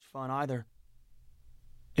fun either.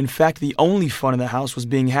 In fact, the only fun in the house was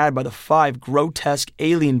being had by the 5 grotesque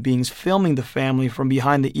alien beings filming the family from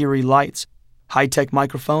behind the eerie lights, high-tech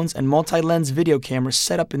microphones, and multi-lens video cameras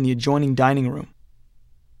set up in the adjoining dining room.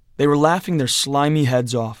 They were laughing their slimy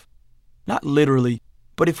heads off. Not literally,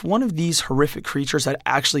 but if one of these horrific creatures had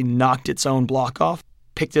actually knocked its own block off,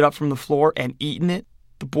 picked it up from the floor, and eaten it,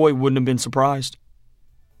 the boy wouldn't have been surprised.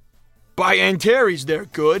 "By Antares, they're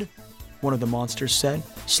good," one of the monsters said,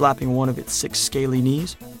 slapping one of its 6 scaly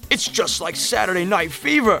knees. "It's just like Saturday Night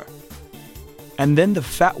Fever." And then the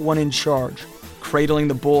fat one in charge, cradling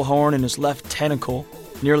the bullhorn in his left tentacle,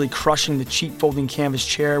 nearly crushing the cheap folding canvas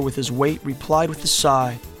chair with his weight, replied with a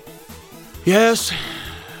sigh, "Yes,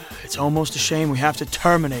 it's almost a shame we have to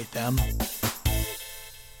terminate them."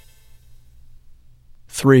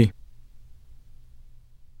 3.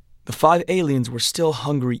 The 5 aliens were still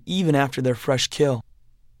hungry even after their fresh kill.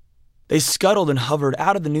 They scuttled and hovered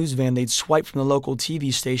out of the news van they'd swiped from the local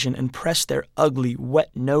TV station and pressed their ugly,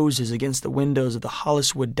 wet noses against the windows of the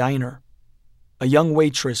Holliswood Diner. A young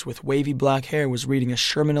waitress with wavy black hair was reading a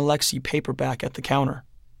Sherman Alexie paperback at the counter.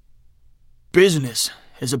 "Business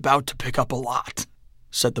is about to pick up a lot,"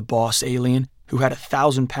 said the boss alien, who had a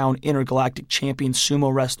 1,000-pound intergalactic champion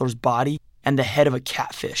sumo wrestler's body and the head of a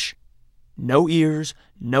catfish. No ears,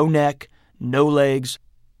 no neck, no legs,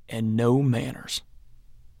 and no manners.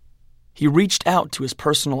 He reached out to his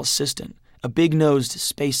personal assistant, a big-nosed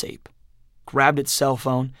space ape, grabbed its cell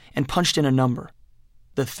phone, and punched in a number.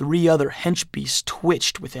 The 3 other henchbeasts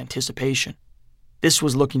twitched with anticipation. This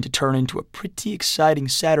was looking to turn into a pretty exciting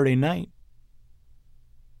Saturday night.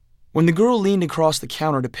 When the girl leaned across the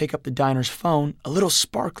counter to pick up the diner's phone, a little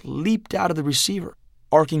spark leaped out of the receiver,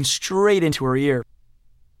 arcing straight into her ear.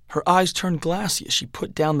 Her eyes turned glassy as she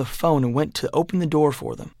put down the phone and went to open the door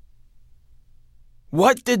for them.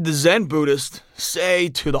 "What did the Zen Buddhist say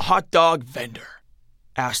to the hot dog vendor?"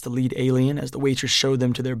 asked the lead alien as the waitress showed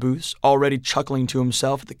them to their booths, already chuckling to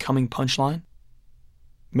himself at the coming punchline.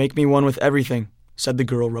 "Make me one with everything," said the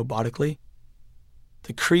girl robotically.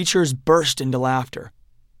 The creatures burst into laughter.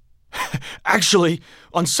 "Actually,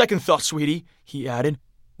 on second thought, sweetie," he added,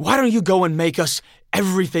 "why don't you go and make us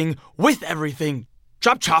everything with everything?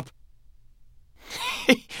 Chop, chop."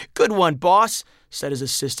 "Good one, boss," said his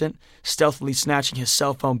assistant, stealthily snatching his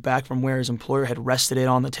cell phone back from where his employer had rested it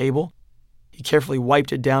on the table. He carefully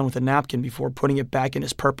wiped it down with a napkin before putting it back in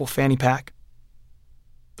his purple fanny pack.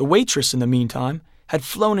 The waitress, in the meantime, had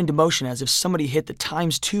flown into motion as if somebody hit the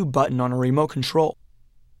 ×2 button on a remote control.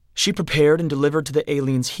 She prepared and delivered to the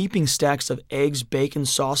aliens heaping stacks of eggs, bacon,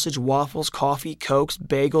 sausage, waffles, coffee, cokes,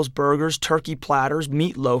 bagels, burgers, turkey platters,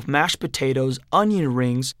 meatloaf, mashed potatoes, onion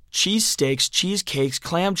rings, cheese steaks, cheesecakes,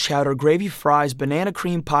 clam chowder, gravy fries, banana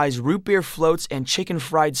cream pies, root beer floats, and chicken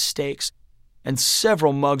fried steaks, and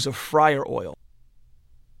several mugs of fryer oil.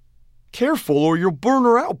 "Careful or you'll burn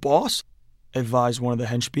her out, boss," advised one of the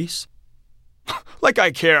henchbeasts. "Like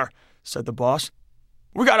I care," said the boss.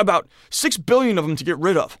 "We got about 6 billion of them to get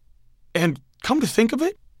rid of. And come to think of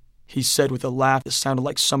it," he said with a laugh that sounded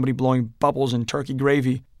like somebody blowing bubbles in turkey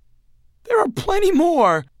gravy, "there are plenty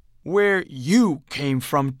more where you came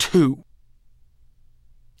from, too."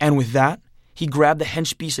 And with that, he grabbed the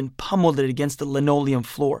henchbeast and pummeled it against the linoleum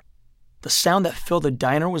floor. The sound that filled the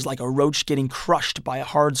diner was like a roach getting crushed by a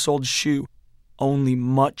hard-soled shoe, only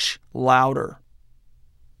much louder.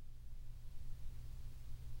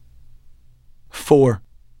 4.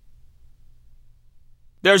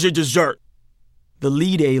 "There's your dessert." The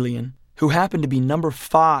lead alien, who happened to be number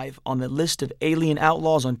 5 on the list of alien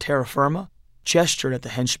outlaws on terra firma, gestured at the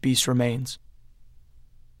henchbeast's remains.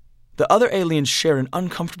 The other aliens shared an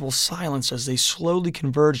uncomfortable silence as they slowly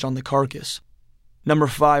converged on the carcass. Number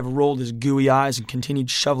 5 rolled his gooey eyes and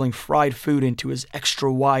continued shoveling fried food into his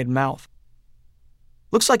extra-wide mouth.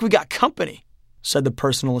 "Looks like we got company," said the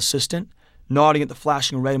personal assistant, nodding at the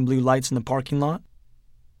flashing red and blue lights in the parking lot.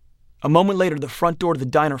 A moment later, the front door to the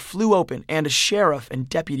diner flew open, and a sheriff and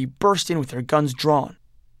deputy burst in with their guns drawn.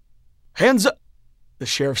 "Hands up!" the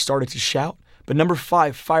sheriff started to shout, but number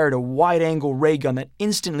 5 fired a wide-angle ray gun that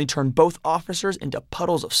instantly turned both officers into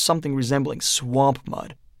puddles of something resembling swamp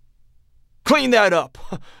mud. "Clean that up!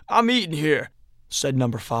 I'm eating here," said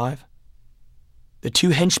number 5. The 2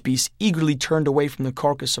 henchbeasts eagerly turned away from the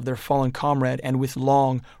carcass of their fallen comrade and with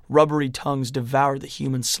long, rubbery tongues devoured the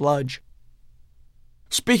human sludge.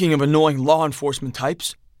 "Speaking of annoying law enforcement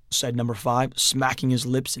types," said number 5, smacking his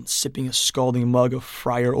lips and sipping a scalding mug of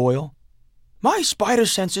fryer oil, "my spider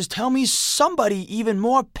senses tell me somebody even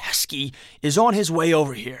more pesky is on his way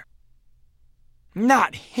over here."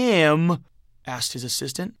 "Not him?" asked his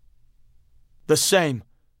assistant. "The same,"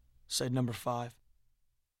 said number 5.